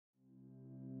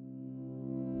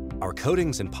Our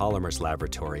Coatings and Polymers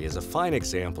Laboratory is a fine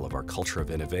example of our culture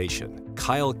of innovation.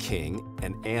 Kyle King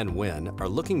and Ann Wynn are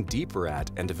looking deeper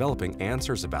at and developing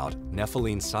answers about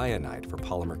nepheline syenite for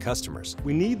polymer customers.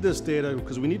 We need this data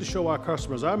because we need to show our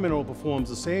customers our mineral performs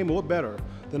the same or better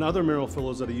than other mineral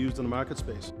fillers that are used in the market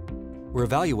space. We're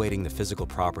evaluating the physical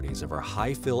properties of our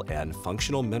high-fill N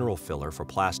functional mineral filler for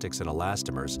plastics and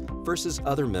elastomers versus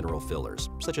other mineral fillers,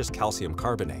 such as calcium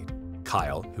carbonate.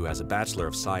 Kyle, who has a Bachelor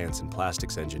of Science in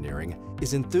Plastics Engineering,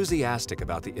 is enthusiastic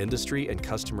about the industry and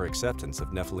customer acceptance of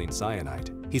nepheline syenite.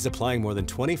 He's applying more than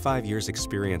 25 years'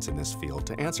 experience in this field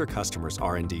to answer customers'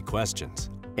 R&D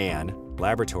questions. Ann,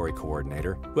 laboratory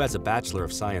coordinator, who has a Bachelor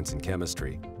of Science in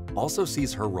Chemistry, also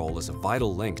sees her role as a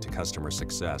vital link to customer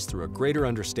success through a greater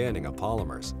understanding of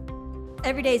polymers.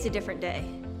 Every day is a different day.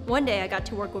 One day I got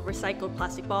to work with recycled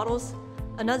plastic bottles,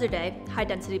 another day,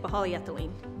 high-density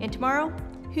polyethylene, and tomorrow,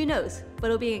 who knows, but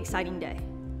it'll be an exciting day.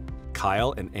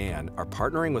 Kyle and Ann are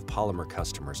partnering with polymer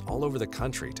customers all over the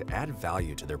country to add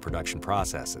value to their production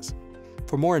processes.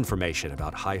 For more information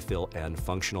about high-fill N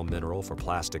functional mineral for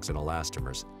plastics and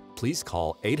elastomers, please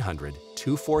call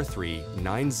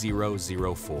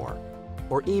 800-243-9004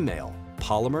 or email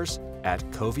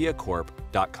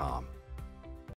polymers@coviacorp.com.